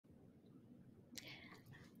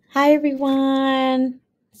Hi everyone,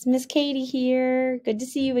 it's Miss Katie here. Good to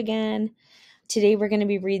see you again. Today we're going to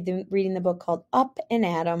be reading the book called Up and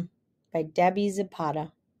Adam by Debbie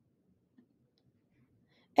Zapata.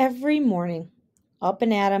 Every morning, Up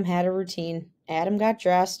and Adam had a routine. Adam got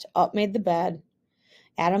dressed, Up made the bed.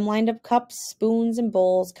 Adam lined up cups, spoons, and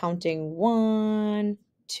bowls, counting 1,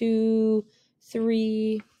 2,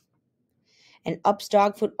 3. And Up's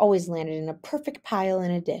dog food always landed in a perfect pile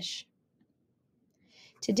in a dish.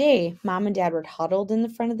 Today, Mom and Dad were huddled in the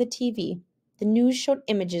front of the TV. The news showed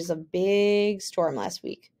images of a big storm last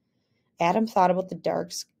week. Adam thought about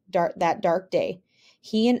that dark day.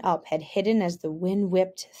 He and Up had hidden as the wind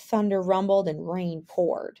whipped, thunder rumbled, and rain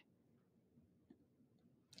poured.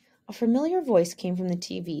 A familiar voice came from the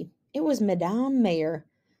TV. It was Madame Mayer.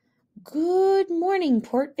 "Good morning,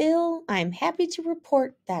 Portville. I'm happy to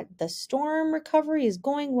report that the storm recovery is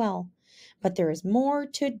going well, but there is more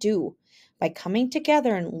to do. By coming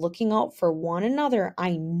together and looking out for one another,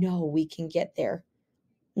 I know we can get there.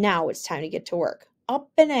 Now it's time to get to work.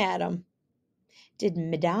 Up and Adam." Did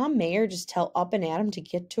Madame Mayer just tell Up and Adam to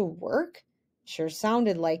get to work? Sure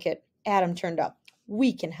sounded like it. Adam turned up.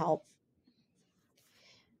 "We can help."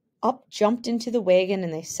 Up jumped into the wagon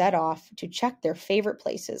and they set off to check their favorite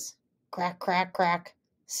places. Crack, crack, crack.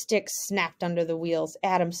 Sticks snapped under the wheels.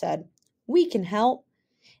 Adam said, "We can help."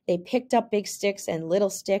 They picked up big sticks and little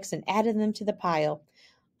sticks and added them to the pile.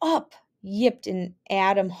 Up yipped and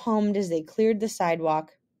Adam hummed as they cleared the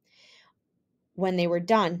sidewalk. When they were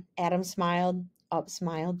done, Adam smiled. Up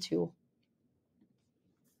smiled too.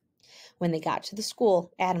 When they got to the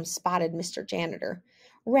school, Adam spotted Mr. Janitor.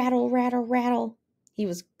 Rattle, rattle, rattle. He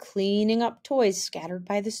was cleaning up toys scattered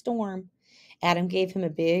by the storm. Adam gave him a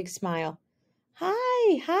big smile.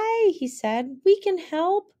 "Hi, hi," he said. "We can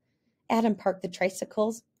help." Adam parked the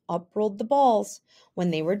tricycles. Up rolled the balls. When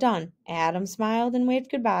they were done, Adam smiled and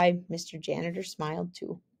waved goodbye. Mr. Janitor smiled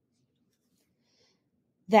too.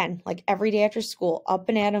 Then, like every day after school, Up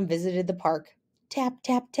and Adam visited the park. Tap,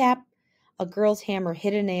 tap, tap. A girl's hammer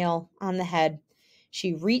hit a nail on the head.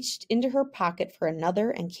 She reached into her pocket for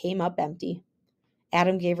another and came up empty.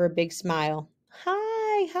 Adam gave her a big smile.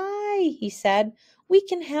 "Hi, hi," he said. "We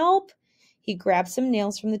can help." He grabbed some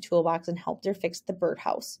nails from the toolbox and helped her fix the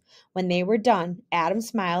birdhouse. When they were done, Adam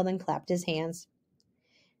smiled and clapped his hands.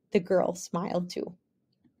 The girl smiled too.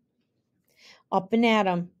 Up and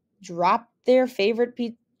Adam dropped by their favorite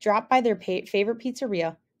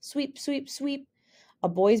pizzeria. Sweep, sweep, sweep. A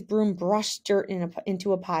boy's broom brushed dirt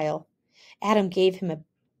into a pile. Adam gave him a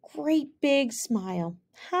great big smile.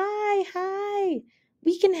 "Hi, hi,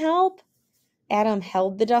 we can help." Adam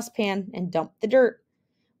held the dustpan and dumped the dirt.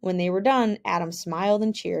 When they were done, Adam smiled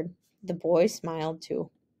and cheered. The boy smiled too.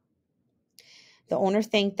 The owner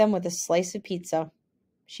thanked them with a slice of pizza.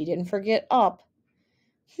 She didn't forget Up.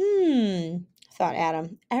 Thought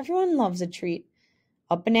Adam. Everyone loves a treat.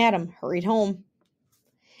 Up and Adam hurried home.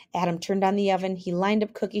 Adam turned on the oven. He lined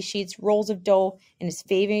up cookie sheets, rolls of dough, and his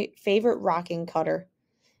favorite rocking cutter.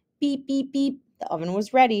 Beep, beep, beep. The oven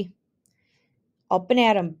was ready. Up and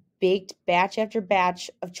Adam baked batch after batch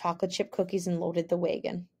of chocolate chip cookies and loaded the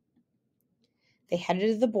wagon. They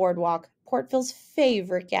headed to the boardwalk, Portville's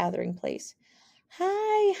favorite gathering place.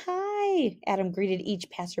 "Hi, hi," Adam greeted each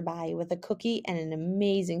passerby with a cookie and an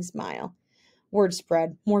amazing smile. Word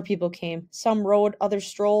spread. More people came. Some rode, others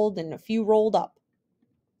strolled, and a few rolled up.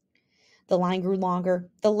 The line grew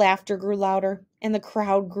longer, the laughter grew louder, and the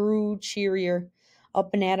crowd grew cheerier.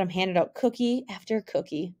 Up and Adam handed out cookie after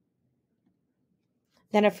cookie.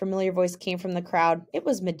 Then a familiar voice came from the crowd. It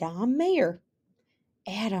was Madame Mayer.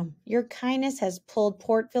 "Adam, your kindness has pulled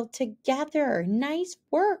Portville together. Nice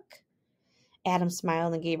work." Adam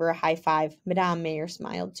smiled and gave her a high five. Madame Mayer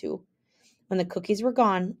smiled too. When the cookies were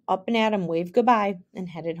gone, Up and Adam waved goodbye and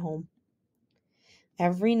headed home.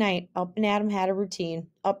 Every night, Up and Adam had a routine.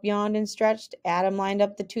 Up yawned and stretched. Adam lined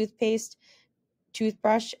up the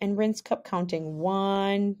toothbrush, and rinse cup, counting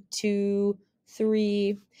 1, 2,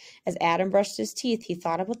 3. As Adam brushed his teeth, he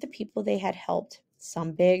thought about the people they had helped.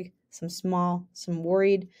 Some big, some small, some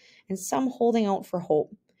worried, and some holding out for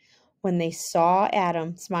hope. When they saw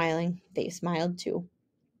Adam smiling, they smiled too.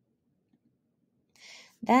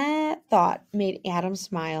 That thought made Adam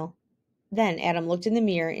smile. Then Adam looked in the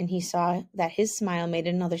mirror and he saw that his smile made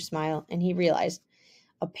another smile, and he realized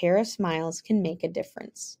a pair of smiles can make a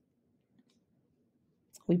difference.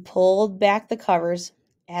 We pulled back the covers.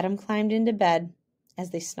 Adam climbed into bed.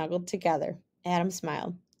 As they snuggled together, Adam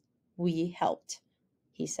smiled. "We helped,"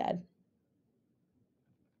 he said.